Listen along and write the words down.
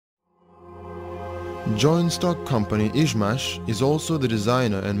Joint stock company Izhmash is also the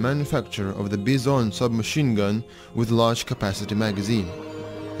designer and manufacturer of the Bizon submachine gun with large capacity magazine.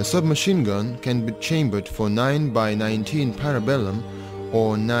 The submachine gun can be chambered for 9x19 parabellum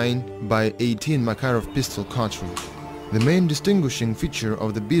or 9x18 Makarov pistol cartridge. The main distinguishing feature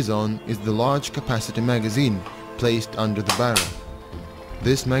of the Bizon is the large capacity magazine placed under the barrel.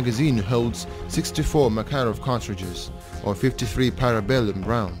 This magazine holds 64 Makarov cartridges or 53 parabellum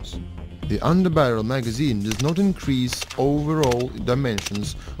rounds. The underbarrel magazine does not increase overall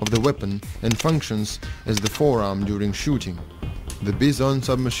dimensions of the weapon and functions as the forearm during shooting. The Bizon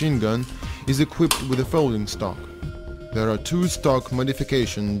submachine gun is equipped with a folding stock. There are two stock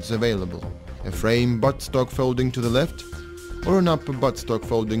modifications available: a frame buttstock folding to the left or an upper buttstock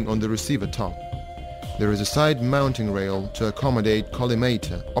folding on the receiver top. There is a side mounting rail to accommodate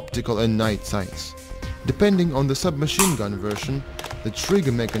collimator, optical and night sights. Depending on the submachine gun version, the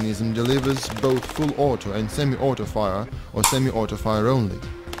trigger mechanism delivers both full auto and semi-auto fire or semi-auto fire only.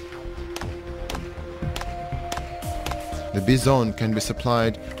 The Bizon can be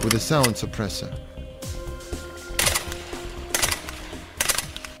supplied with a sound suppressor.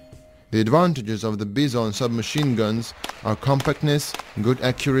 The advantages of the Bizon submachine guns are compactness, good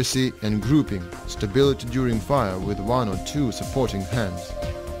accuracy and grouping, stability during fire with one or two supporting hands.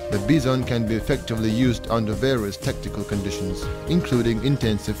 The Bizon can be effectively used under various tactical conditions, including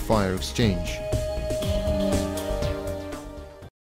intensive fire exchange.